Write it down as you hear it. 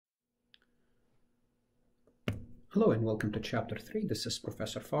Hello and welcome to Chapter 3. This is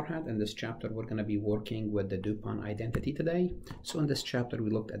Professor Farhad. In this chapter, we're going to be working with the DuPont identity today. So in this chapter, we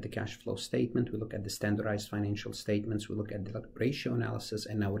looked at the cash flow statement, we looked at the standardized financial statements, we looked at the ratio analysis,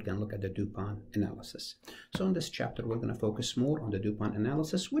 and now we're going to look at the DuPont analysis. So in this chapter, we're going to focus more on the DuPont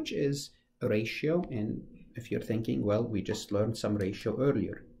analysis, which is a ratio. And if you're thinking, well, we just learned some ratio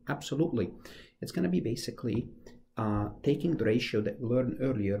earlier. Absolutely. It's going to be basically taking the ratio that we learned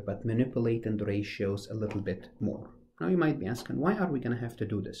earlier, but manipulating the ratios a little bit more. Now you might be asking, why are we going to have to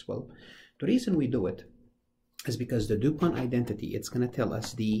do this? Well, the reason we do it is because the DuPont identity, it's going to tell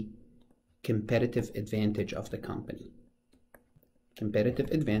us the competitive advantage of the company. Competitive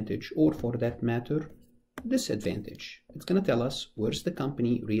advantage, or for that matter, disadvantage. It's going to tell us where's the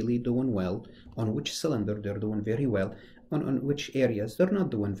company really doing well, on which cylinder they're doing very well, on which areas they're not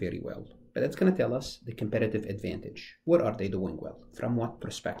doing very well. But it's going to tell us the competitive advantage. Where are they doing well? From what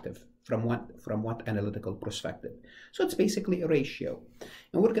perspective? From what analytical perspective? So it's basically a ratio.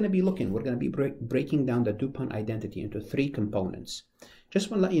 And we're going to be breaking down the DuPont identity into 3 components.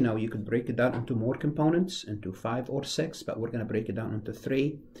 Just want to let you know, you could break it down into more components, into 5 or 6, but we're going to break it down into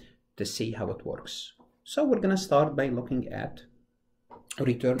 3 to see how it works. So we're going to start by looking at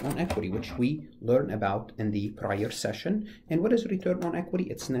return on equity, which we learned about in the prior session. And what is return on equity?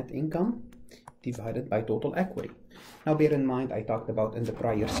 It's net income divided by total equity. Now bear in mind, I talked about in the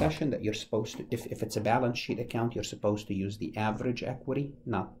prior session that you're supposed to, if it's a balance sheet account, you're supposed to use the average equity,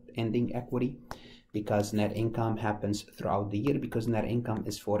 not ending equity, because net income happens throughout the year, because net income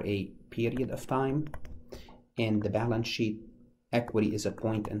is for a period of time, and the balance sheet equity is a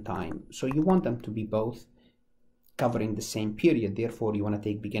point in time. So you want them to be both covering the same period. Therefore, you want to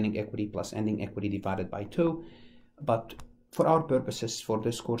take beginning equity plus ending equity divided by 2. But for our purposes, for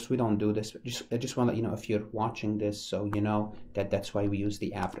this course, we don't do this. I just want to let you know, if you're watching this, so you know that that's why we use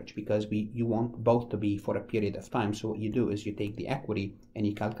the average, because you want both to be for a period of time. So what you do is you take the equity and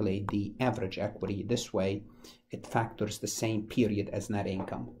you calculate the average equity. This way, it factors the same period as net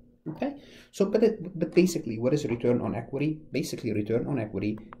income. Okay? So, but basically, what is return on equity? Basically, return on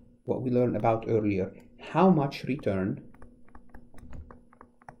equity, what we learned about earlier, how much return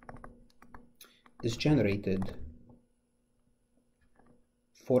is generated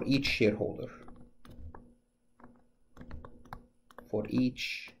for each shareholder. For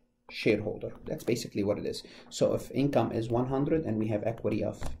each shareholder. That's basically what it is. So if income is 100 and we have equity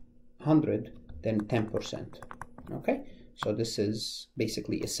of 100, then 10%. Okay? So this is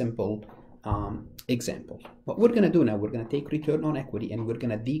basically a simple example. What we're going to do now, we're going to take return on equity and we're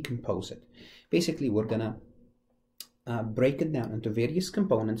going to decompose it. Basically, we're going to break it down into various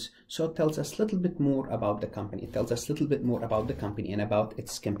components, so it tells us a little bit more about the company. It tells us a little bit more about the company and about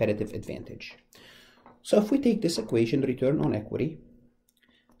its competitive advantage. So if we take this equation, return on equity,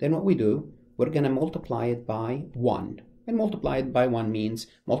 then what we do, we're going to multiply it by 1. And multiply it by 1 means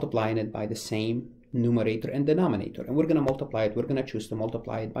multiplying it by the same numerator and denominator. And we're going to multiply it, we're going to choose to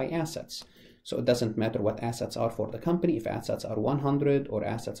multiply it by assets. So it doesn't matter what assets are for the company. If assets are 100 or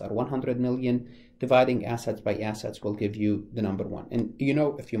assets are 100 million, dividing assets by assets will give you the number 1. And you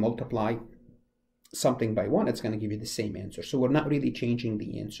know, if you multiply something by 1, it's going to give you the same answer. So we're not really changing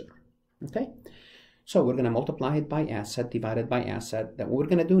the answer. Okay? So we're going to multiply it by asset divided by asset. Then what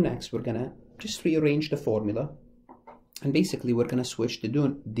we're going to do next, we're going to just rearrange the formula. And basically, we're going to switch the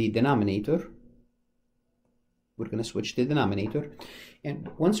denominator. We're going to switch the denominator, and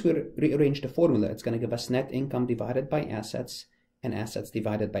once we rearrange the formula, it's going to give us net income divided by assets and assets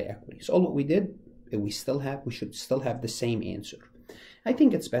divided by equity. So all what we did, we should still have the same answer. I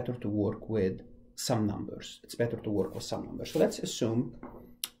think it's better to work with some numbers. It's better to work with some numbers. So let's assume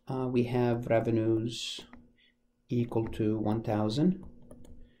we have revenues equal to 1,000,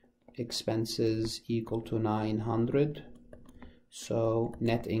 expenses equal to 900, so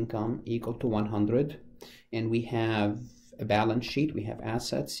net income equal to 100. And we have a balance sheet, we have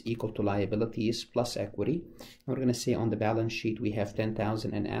assets equal to liabilities plus equity. We're going to say on the balance sheet we have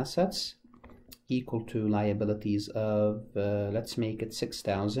 10,000 in assets equal to liabilities of, let's make it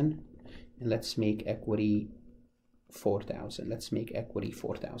 6,000, and let's make equity 4,000. Let's make equity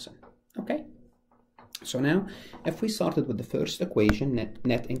 4,000. Okay? So now, if we started with the first equation,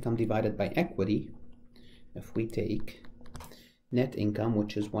 net income divided by equity, if we take net income,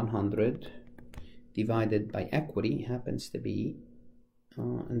 which is 100, divided by equity, happens to be,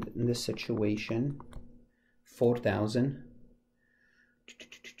 in this situation, 4,000.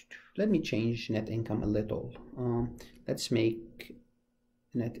 Let me change net income a little. Let's make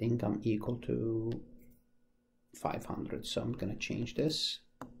net income equal to 500. So I'm going to change this.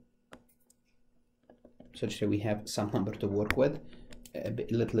 So we have some number to work with. a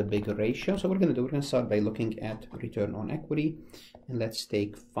little bigger ratio. So we're going to start by looking at return on equity, and let's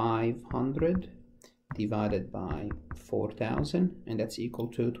take 500 divided by 4,000, and that's equal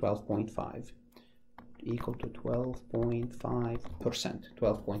to 12.5, equal to 12.5%,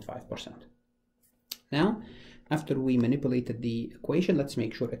 12.5%. Now, after we manipulated the equation, let's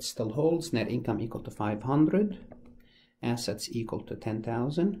make sure it still holds. Net income equal to 500, assets equal to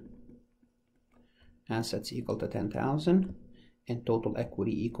 10,000, assets equal to 10,000, and total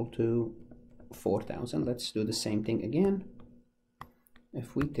equity equal to 4,000. Let's do the same thing again.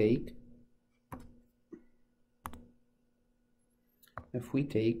 If we take 500, if we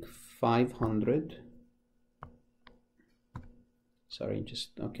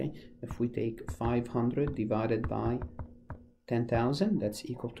take 500 divided by 10,000, that's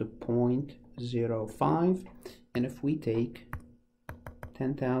equal to 0.05, and if we take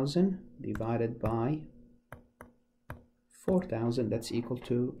 10,000 divided by 4,000, that's equal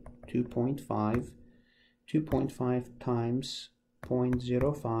to 2.5. 2.5 times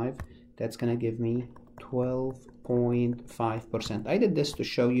 0.05, that's going to give me 12.5%. I did this to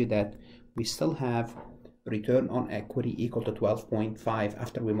show you that we still have return on equity equal to 12.5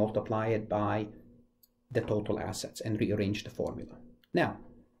 after we multiply it by the total assets and rearrange the formula. Now,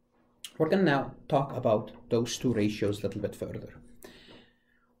 we're going to now talk about those two ratios a little bit further.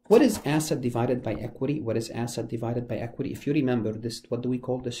 What is asset divided by equity? What is asset divided by equity? If you remember this, what do we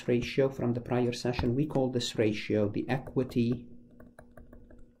call this ratio from the prior session? We call this ratio the equity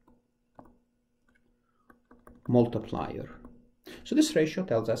multiplier. So this ratio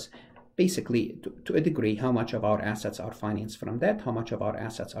tells us basically to a degree how much of our assets are financed from debt, how much of our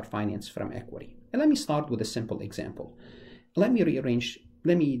assets are financed from equity. And let me start with a simple example. Let me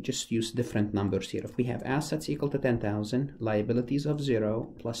just use different numbers here. If we have assets equal to 10,000, liabilities of 0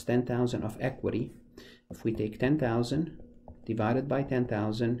 plus 10,000 of equity, if we take 10,000 divided by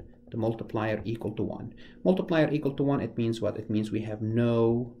 10,000, the multiplier equal to 1. Multiplier equal to 1, it means what? It means we have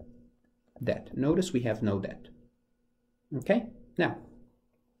no debt. Notice we have no debt. Okay? Now,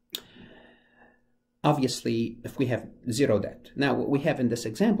 obviously, if we have 0 debt. Now, what we have in this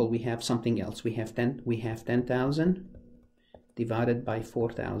example, we have something else. We have 10,000 divided by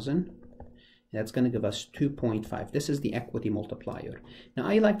 4,000. That's going to give us 2.5. This is the equity multiplier. Now,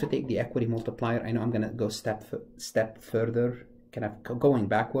 I like to take the equity multiplier. I know I'm going to go step further, kind of going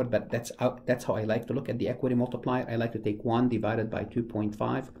backward, but that's how I like to look at the equity multiplier. I like to take 1 divided by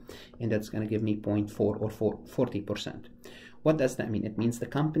 2.5, and that's going to give me 0.4 or 40%. What does that mean? It means the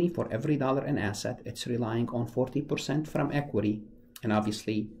company, for every dollar in asset, it's relying on 40% from equity and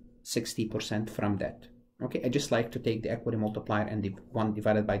obviously 60% from debt. Okay, I just like to take the equity multiplier and the 1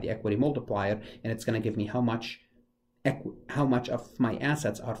 divided by the equity multiplier, and it's going to give me how much of my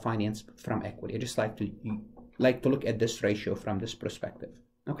assets are financed from equity. I just like to look at this ratio from this perspective.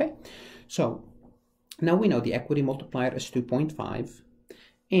 Okay, so now we know the equity multiplier is 2.5,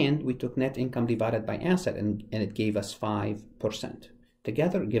 and we took net income divided by asset, and it gave us 5%.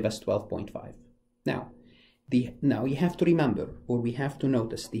 Together, give us 12.5. Now you have to remember, or we have to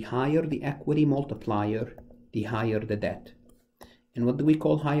notice, the higher the equity multiplier, the higher the debt. And what do we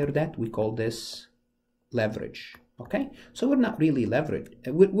call higher debt? We call this leverage. Okay, so we're not really leveraged.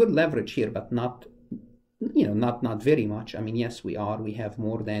 We're leveraged here, but not, not very much. I mean, yes, we are. We have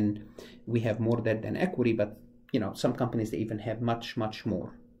more debt than equity, but some companies, they even have much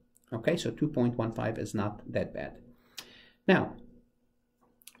more. Okay, so 2.15 is not that bad. Now,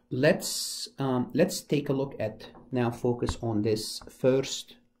 let's take a look at, now focus on this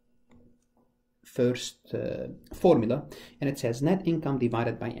first formula, and it says net income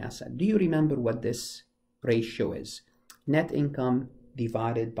divided by asset. Do you remember what this ratio is? Net income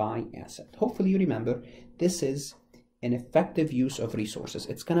divided by asset. Hopefully you remember, this is an effective use of resources.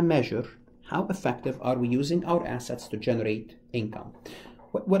 It's going to measure how effective are we using our assets to generate income.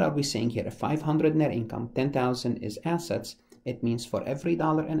 What are we saying here? If 500 net income, 10,000 is assets, it means for every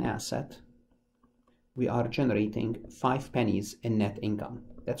dollar in asset, we are generating 5 pennies in net income.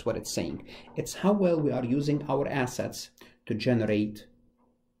 That's what it's saying. It's how well we are using our assets to generate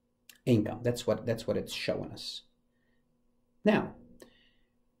income. That's what it's showing us. Now,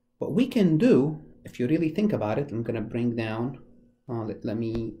 what we can do, if you really think about it, I'm going to bring down, let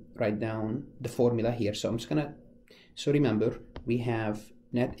me write down the formula here. So so remember, we have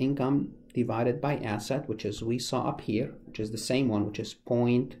net income divided by asset, which is we saw up here, which is the same one, which is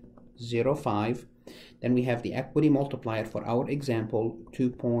 0.05. Then we have the equity multiplier for our example,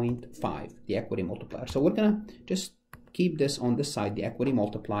 2.5, the equity multiplier. So we're going to just keep this on this side, the equity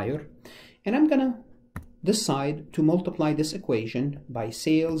multiplier. And I'm going to decide to multiply this equation by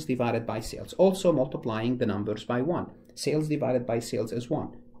sales divided by sales, also multiplying the numbers by 1. Sales divided by sales is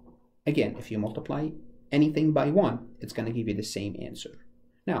 1. Again, if you multiply anything by 1, it's going to give you the same answer.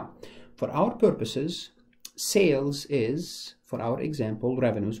 Now, for our purposes, sales is, for our example,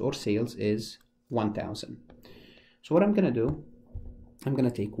 revenues or sales is 1,000. So what I'm going to do, I'm going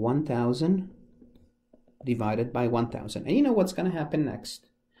to take 1,000 divided by 1,000. And you know what's going to happen next?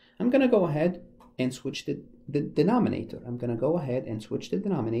 I'm going to go ahead and switch the denominator. I'm going to go ahead and switch the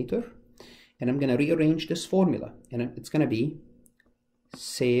denominator, and I'm going to rearrange this formula. And it's going to be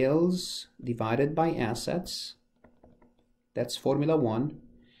sales divided by assets. That's formula 1.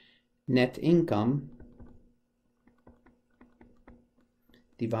 Net income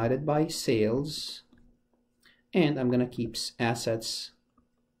divided by sales, and I'm going to keep assets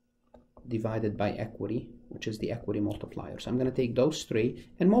divided by equity, which is the equity multiplier. So I'm going to take those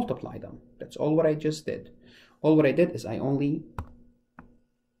 3 and multiply them. That's all what I just did. All what I did is I only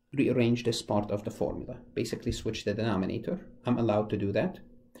rearranged this part of the formula, basically switch the denominator. I'm allowed to do that.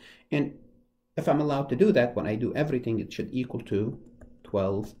 And if I'm allowed to do that, when I do everything, it should equal to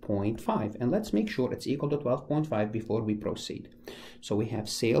 12.5. And let's make sure it's equal to 12.5 before we proceed. So we have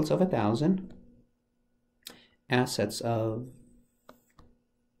sales of 1,000, assets of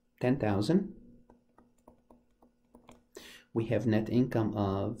 10,000. We have net income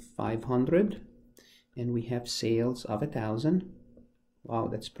of 500, and we have sales of 1,000. Wow,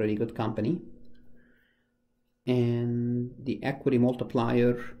 that's pretty good company. And the equity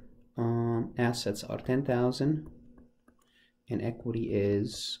multiplier, assets are 10,000 and equity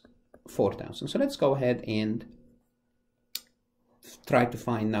is 4,000. So let's go ahead and try to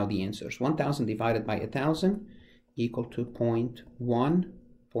find now the answers. 1,000 divided by 1,000 equal to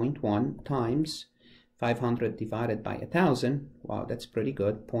 0.1 times 500 divided by 1,000. Wow, that's pretty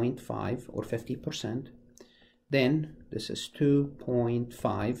good. 0.5 or 50%. Then this is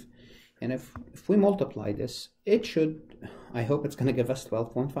 2.5. And if we multiply this, it should, I hope it's going to give us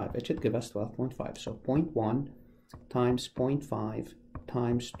 12.5. It should give us 12.5. So 0.1 times 0.5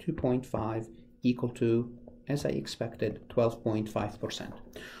 times 2.5 equal to, as I expected, 12.5%.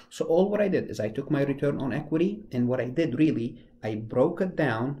 So all what I did is I took my return on equity, and what I did really, I broke it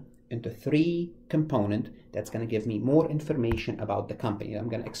down into 3 components. That's going to give me more information about the company. I'm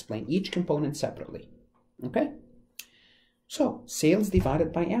going to explain each component separately. Okay? So sales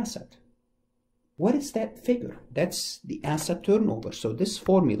divided by asset. What is that figure? That's the asset turnover. So this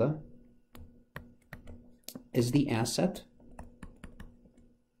formula is the asset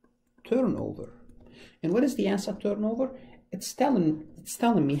turnover. And what is the asset turnover? It's telling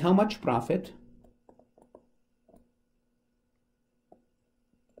me how much profit,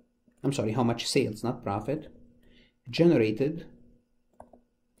 I'm sorry, how much sales, not profit, generated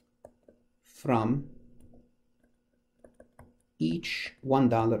from each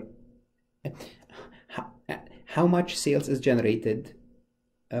 $1. How much sales is generated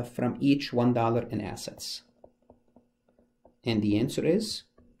from each $1 in assets? And the answer is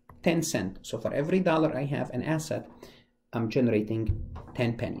 10 cents. So for every dollar I have an asset, I'm generating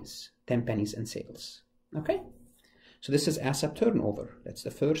 10 pennies in sales. Okay? So this is asset turnover. That's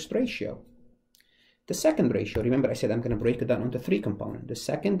the first ratio. The second ratio, remember I said I'm going to break it down into 3 components. The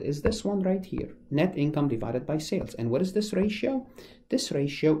second is this one right here, net income divided by sales. And what is this ratio? This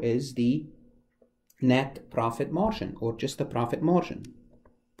ratio is the net profit margin, or just the profit margin.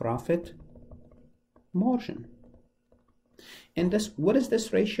 Profit margin. And this, what is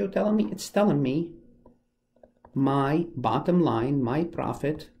this ratio telling me? It's telling me my bottom line, my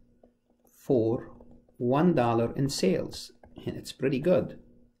profit for $1 in sales. And it's pretty good.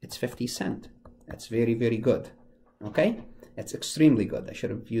 It's 50 cents. That's very, very good. Okay? That's extremely good. I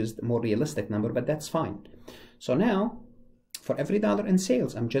should have used a more realistic number, but that's fine. So now, for every dollar in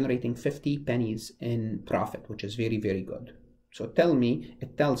sales, I'm generating 50 pennies in profit, which is very, very good. So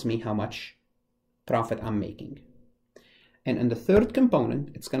it tells me how much profit I'm making. And in the third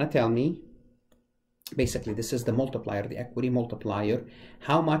component, it's going to tell me, basically, this is the multiplier, the equity multiplier,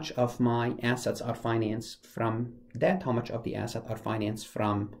 how much of my assets are financed from debt, how much of the assets are financed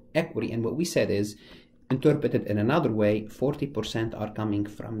from equity. And what we said is, interpreted in another way, 40% are coming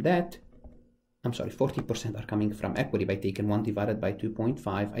from debt. I'm sorry, 40% are coming from equity by taking 1 divided by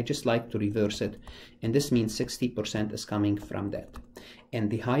 2.5. I just like to reverse it. And this means 60% is coming from debt. And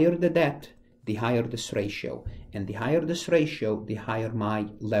the higher the debt, the higher this ratio. And the higher this ratio, the higher my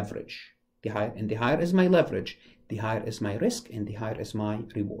leverage. The higher is my leverage, the higher is my risk, and the higher is my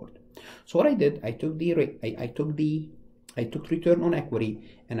reward. So what I did, I took return on equity,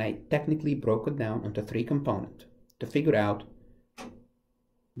 and I technically broke it down into 3 components to figure out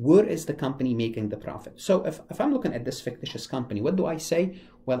where is the company making the profit. So if I'm looking at this fictitious company, what do I say?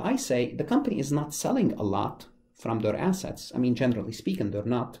 Well, I say the company is not selling a lot from their assets. I mean, generally speaking,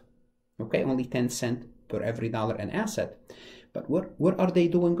 they're not. Okay, only 10 cents per every dollar in asset. But what are they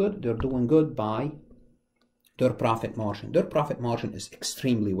doing good? They're doing good by their profit margin. Their profit margin is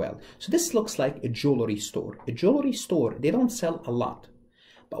extremely well. So this looks like a jewelry store. A jewelry store, they don't sell a lot.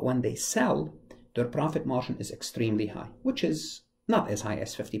 But when they sell, their profit margin is extremely high, which is not as high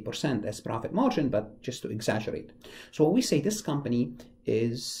as 50% as profit margin, but just to exaggerate. So when we say this company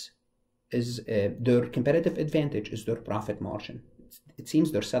is their competitive advantage is their profit margin. It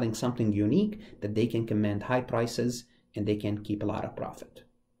seems they're selling something unique that they can command high prices and they can keep a lot of profit.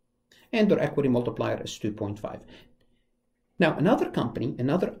 And their equity multiplier is 2.5. Now another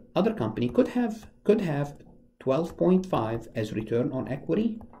company could have 12.5 as return on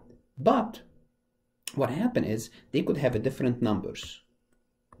equity, but what happened is they could have different numbers.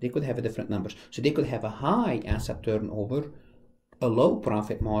 So they could have a high asset turnover, a low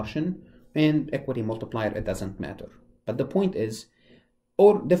profit margin, and equity multiplier, it doesn't matter. But the point is,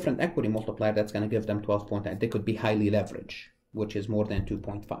 or different equity multiplier that's going to give them 12.9. They could be highly leveraged, which is more than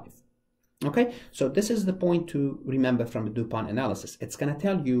 2.5. Okay, so this is the point to remember from the DuPont analysis. It's going to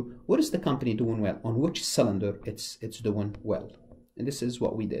tell you what is the company doing well, on which cylinder it's doing well. And this is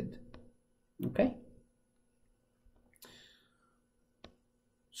what we did. Okay.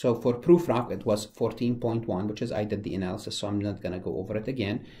 So for Prufrock, it was 14.1, which is, I did the analysis, so I'm not going to go over it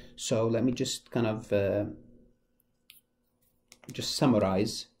again. So let me just kind of just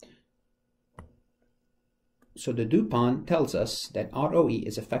summarize. So the DuPont tells us that ROE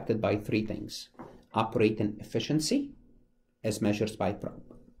is affected by three things: operating efficiency, as measured by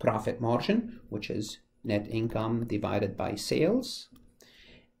profit margin, which is net income divided by sales;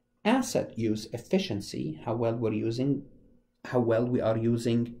 asset use efficiency, how well we are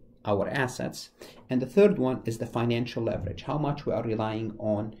using our assets; and the third one is the financial leverage, how much we are relying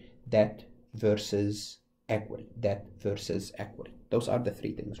on debt versus equity. Those are the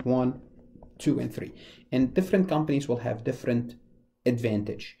three things: 1, 2, and 3. And different companies will have different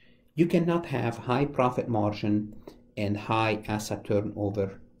advantage. You cannot have high profit margin and high asset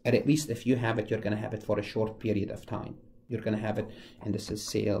turnover, or at least if you have it, you're going to have it for a short period of time. You're going to have it, and this is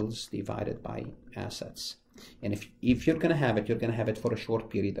sales divided by assets. And if you're going to have it, you're going to have it for a short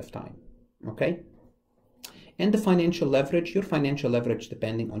period of time. Okay? And the financial leverage, your financial leverage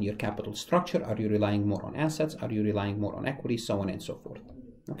depending on your capital structure. Are you relying more on assets? Are you relying more on equity? So on and so forth.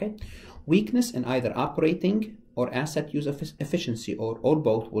 Okay? Weakness in either operating or asset use efficiency or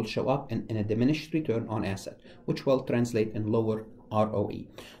both will show up in a diminished return on asset, which will translate in lower ROE.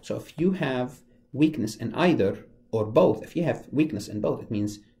 So if you have weakness in either or both, if you have weakness in both, it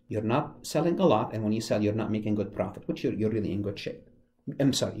means you're not selling a lot, and when you sell, you're not making good profit, which you're really in good shape.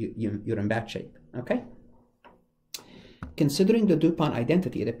 I'm sorry, you're in bad shape. Okay? Considering the DuPont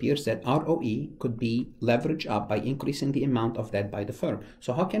identity, it appears that ROE could be leveraged up by increasing the amount of debt by the firm.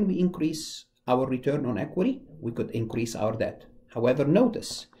 So how can we increase our return on equity? We could increase our debt. However,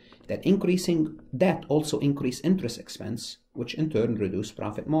 notice that increasing debt also increases interest expense, which in turn reduce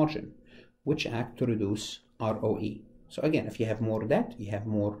profit margin, which act to reduce ROE. So again, if you have more debt, you have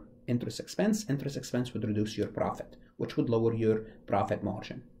more interest expense. Interest expense would reduce your profit, which would lower your profit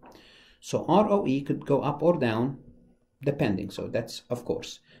margin. So ROE could go up or down depending. So that's, of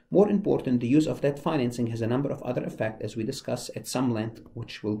course, more important. The use of debt financing has a number of other effects, as we discuss at some length,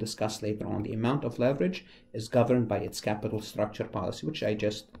 which we'll discuss later on. The amount of leverage is governed by its capital structure policy, which I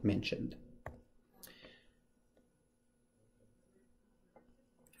just mentioned.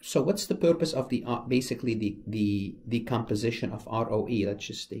 So what's the purpose of the basically the composition of ROE? Let's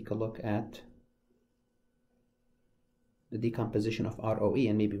just take a look at the decomposition of ROE,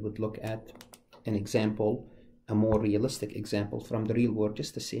 and maybe we'd look at an example, a more realistic example from the real world,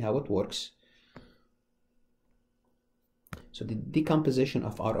 just to see how it works. So the decomposition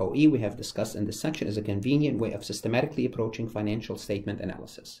of ROE we have discussed in this section is a convenient way of systematically approaching financial statement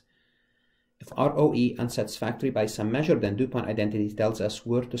analysis. If ROE unsatisfactory by some measure, then DuPont identity tells us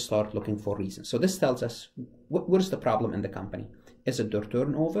where to start looking for reasons. So this tells us where's the problem in the company. Is it their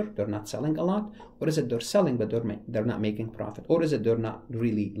turnover, they're not selling a lot? Or is it they're selling but they're not making profit? Or is it they're not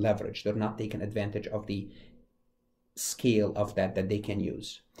really leveraged, they're not taking advantage of the scale of that they can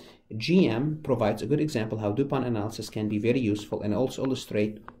use? GM provides a good example how DuPont analysis can be very useful, and also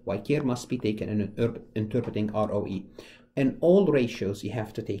illustrate why care must be taken in interpreting ROE. In all ratios, you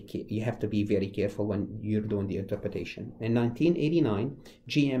have to be very careful when you're doing the interpretation. In 1989,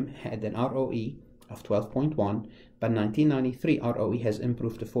 GM had an ROE of 12.1, but 1993 ROE has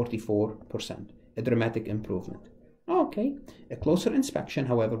improved to 44%, a dramatic improvement. Okay, a closer inspection,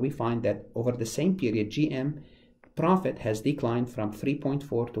 however, we find that over the same period, GM profit has declined from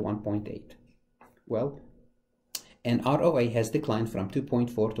 3.4 to 1.8. Well, and ROA has declined from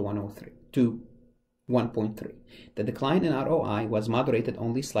 2.4 to 1.3. The decline in ROI was moderated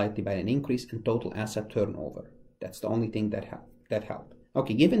only slightly by an increase in total asset turnover. That's the only thing that helped.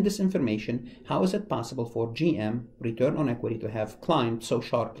 Okay, given this information, how is it possible for GM return on equity to have climbed so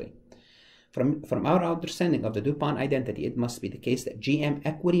sharply? From our understanding of the DuPont identity, it must be the case that GM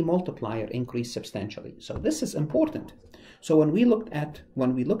equity multiplier increased substantially. So this is important. So when we looked at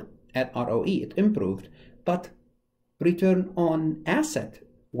ROE, it improved, but return on asset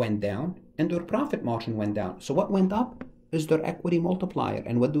went down and their profit margin went down. So what went up is their equity multiplier.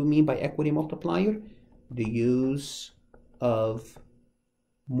 And what do we mean by equity multiplier? The use of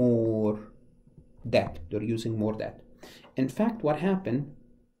more debt. They're using more debt. In fact, what happened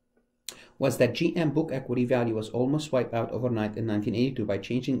was that GM book equity value was almost wiped out overnight in 1982 by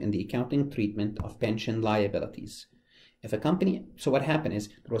changing in the accounting treatment of pension liabilities. If a company, so what happened is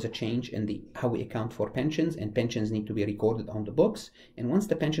there was a change in how we account for pensions, and pensions need to be recorded on the books. And once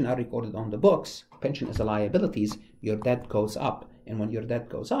the pension are recorded on the books, pension is a liabilities, your debt goes up. And when your debt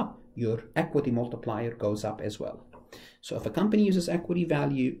goes up, your equity multiplier goes up as well. So if a company uses equity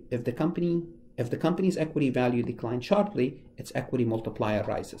value, if the company's equity value declines sharply, its equity multiplier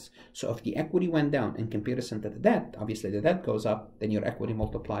rises. So if the equity went down in comparison to the debt, obviously the debt goes up, then your equity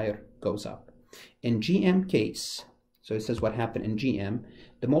multiplier goes up. In GM case, so it says what happened in GM,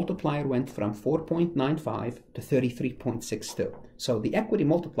 the multiplier went from 4.95 to 33.62. So the equity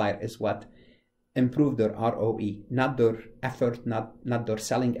multiplier is what improved their ROE, not their effort, not their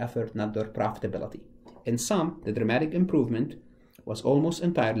selling effort, not their profitability. In sum, the dramatic improvement was almost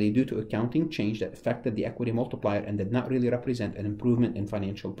entirely due to accounting change that affected the equity multiplier and did not really represent an improvement in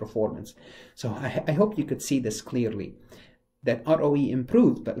financial performance. So I hope you could see this clearly, that ROE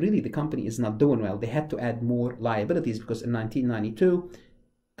improved, but really the company is not doing well. They had to add more liabilities because in 1992,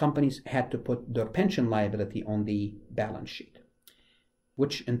 companies had to put their pension liability on the balance sheet,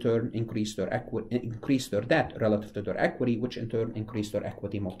 which in turn increased their debt relative to their equity, which in turn increased their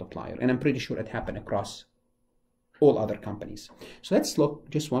equity multiplier. And I'm pretty sure it happened across all other companies. So let's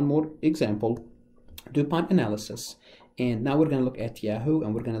look just one more example, DuPont analysis. And now we're going to look at Yahoo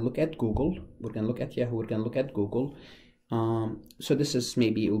and we're going to look at Google. We're going to look at Yahoo, we're going to look at Google. So this is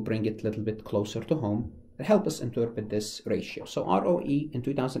maybe, it will bring it a little bit closer to home. It'll help us interpret this ratio. So ROE in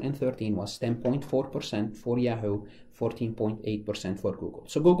 2013 was 10.4% for Yahoo, 14.8% for Google.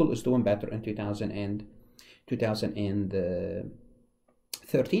 So Google is doing better in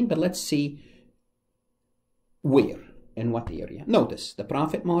 2013, but let's see where, in what area. Notice the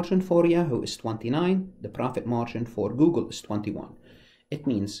profit margin for Yahoo is 29, the profit margin for Google is 21. It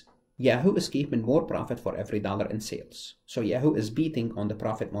means Yahoo is keeping more profit for every dollar in sales. So Yahoo is beating on the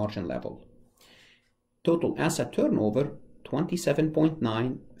profit margin level. Total asset turnover,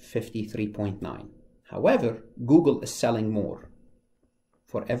 27.9, 53.9. However, Google is selling more.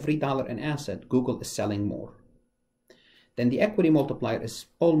 For every dollar in asset, Google is selling more. Then the equity multiplier is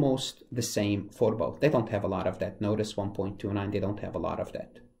almost the same for both. They don't have a lot of debt. Notice 1.29, they don't have a lot of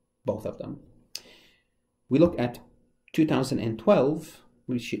debt, both of them. We look at 2012,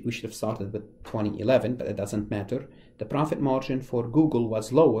 we should have started with 2011, but it doesn't matter. The profit margin for Google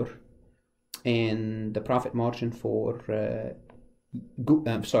was lower, and the profit margin for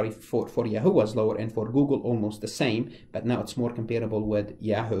Yahoo was lower, and for Google almost the same, but now it's more comparable with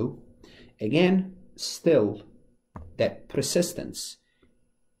Yahoo. Again, still that persistence.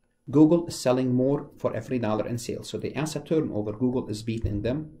 Google is selling more for every dollar in sales. So the asset turnover, Google is beating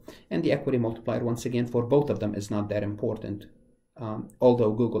them. And the equity multiplier, once again, for both of them is not that important.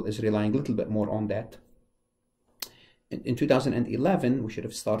 Although Google is relying a little bit more on that. In 2011, we should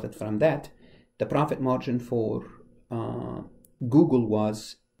have started from that. The profit margin for Google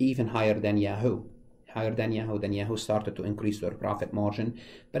was even higher than Yahoo. Higher than Yahoo. Then Yahoo started to increase their profit margin.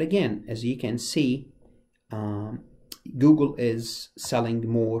 But again, as you can see, Google is selling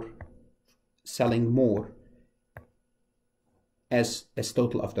more as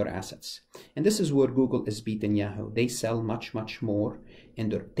total of their assets. And this is where Google is beating Yahoo. They sell much more,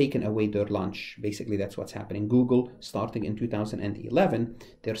 and they're taking away their lunch. Basically, that's what's happening. Google, starting in 2011,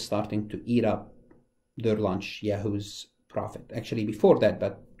 they're starting to eat up their lunch, Yahoo's profit. Actually, before that,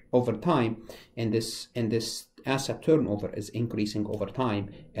 but over time, and this asset turnover is increasing over time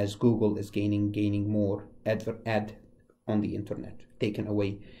as Google is gaining more ad on the internet, taking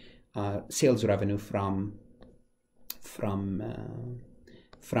away sales revenue from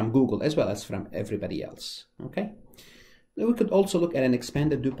Google as well as from everybody else. Okay. We could also look at an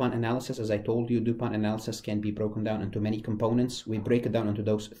expanded DuPont analysis. As I told you, DuPont analysis can be broken down into many components. We break it down into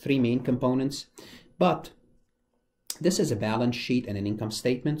those three main components. But This is a balance sheet and an income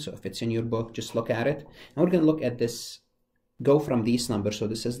statement. So if it's in your book, just look at it. And we're going to look at this, go from these numbers. So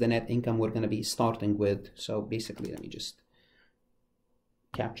this is the net income we're going to be starting with. So basically, let me just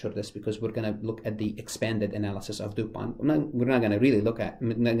capture this because we're going to look at the expanded analysis of DuPont. We're not going to really look at, I'm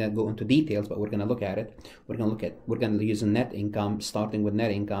not going to go into details, but we're going to look at it. We're going to use net income, starting with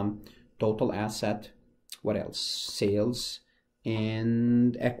net income, total asset, what else? Sales,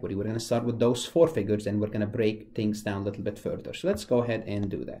 and equity. We're going to start with those four figures and we're going to break things down a little bit further. So let's go ahead and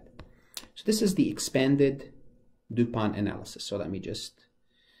do that. So this is the expanded DuPont analysis. So let me just,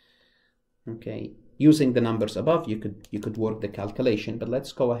 okay, using the numbers above, you could work the calculation, but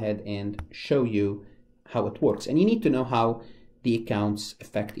let's go ahead and show you how it works. And you need to know how the accounts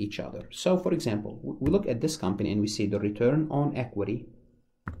affect each other. So for example, we look at this company and we see the return on equity,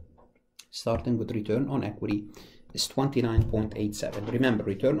 starting with return on equity, is 29.87. Remember,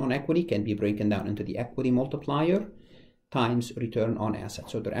 return on equity can be broken down into the equity multiplier times return on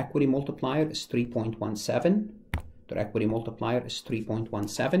assets. So their equity multiplier is 3.17. Their equity multiplier is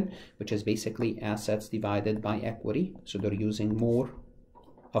 3.17, which is basically assets divided by equity. So they're using more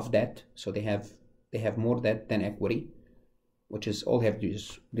of debt. So they have more debt than equity, which is all they have to do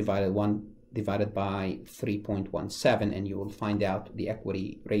is divided by 3.17, and you will find out the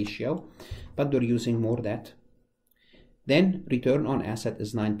equity ratio. But they're using more debt. Then return on asset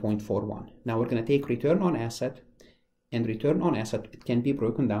is 9.41. Now we're going to take return on asset, and return on asset, it can be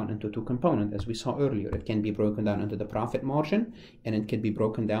broken down into two components, as we saw earlier. It can be broken down into the profit margin, and it can be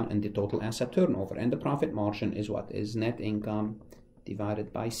broken down into total asset turnover. And the profit margin is what? Is net income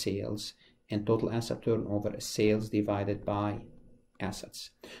divided by sales, and total asset turnover is sales divided by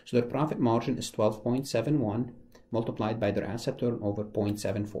assets. So their profit margin is 12.71 multiplied by their asset turnover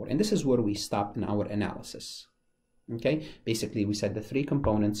 0.74. And this is where we stop in our analysis. Okay, basically we said the three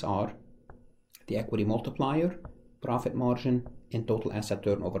components are the equity multiplier, profit margin, and total asset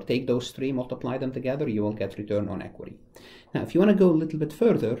turnover. Take those three, multiply them together, you will get return on equity. Now, if you want to go a little bit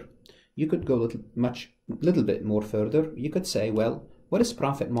further, you could go little bit more further. You could say, well, what is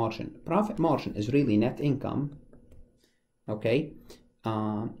profit margin? Profit margin is really net income, okay?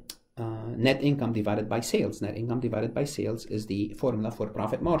 Net income divided by sales. Net income divided by sales is the formula for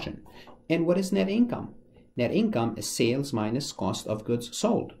profit margin. And what is net income? Net income is sales minus cost of goods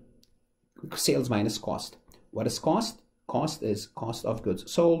sold. Sales minus cost. What is cost? Cost is cost of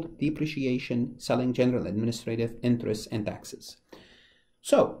goods sold, depreciation, selling, general, administrative, interest, and taxes.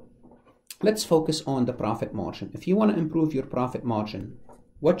 So let's focus on the profit margin. If you want to improve your profit margin,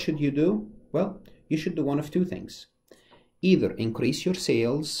 what should you do? Well, you should do one of two things. Either increase your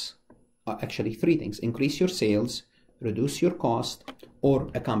sales, actually three things. Increase your sales, reduce your cost, or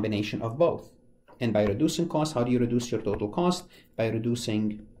a combination of both. And by reducing cost, how do you reduce your total cost? By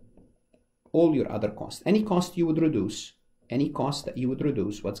reducing all your other costs. Any cost you would reduce,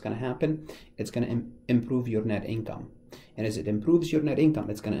 what's going to happen? It's going to improve your net income. And as it improves your net income,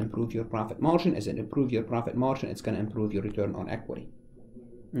 it's going to improve your profit margin. As it improves your profit margin, it's going to improve your return on equity.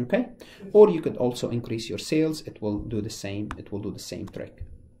 Okay? Or you could also increase your sales. It will do the same. It will do the same trick.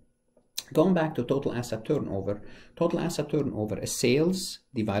 Going back to total asset turnover. Total asset turnover is sales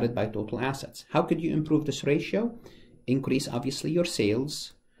divided by total assets. How could you improve this ratio? Increase, obviously, your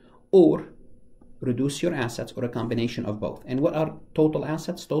sales, or reduce your assets, or a combination of both. And what are total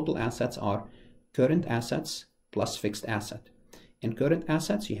assets? Total assets are current assets plus fixed asset. In current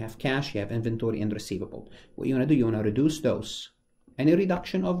assets, you have cash, you have inventory, and receivable. What you want to do, you want to reduce those. Any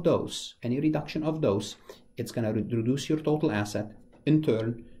reduction of those, it's going to reduce your total asset. In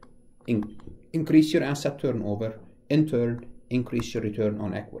turn, increase your asset turnover. In turn, increase your return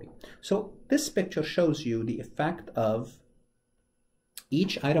on equity. So this picture shows you the effect of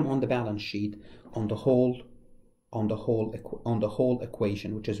each item on the balance sheet on the whole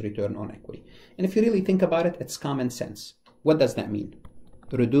equation, which is return on equity. And if you really think about it, it's common sense. What does that mean?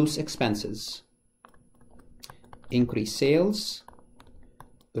 Reduce expenses, increase sales,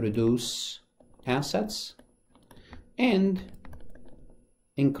 reduce assets, and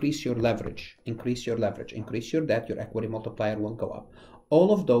increase your leverage. Increase your debt, your equity multiplier will go up.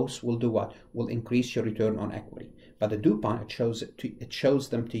 All of those will do what? Will increase your return on equity. But the DuPont, it shows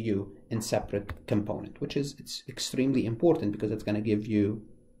them to you in separate component, which is it's extremely important because it's going to give you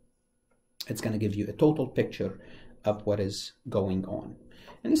a total picture of what is going on.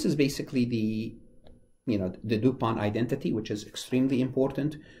 And this is basically the DuPont identity, which is extremely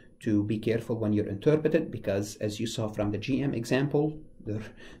important to be careful when you're interpreted, because as you saw from the GM example,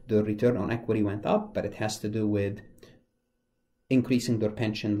 the return on equity went up, but it has to do with increasing their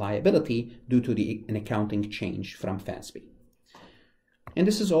pension liability due to an accounting change from FASB. And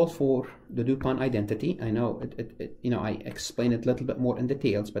this is all for the DuPont identity. I know I explain it a little bit more in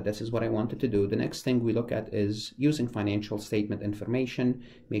details, but this is what I wanted to do. The next thing we look at is using financial statement information.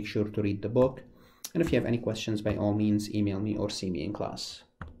 Make sure to read the book. And if you have any questions, by all means, email me or see me in class.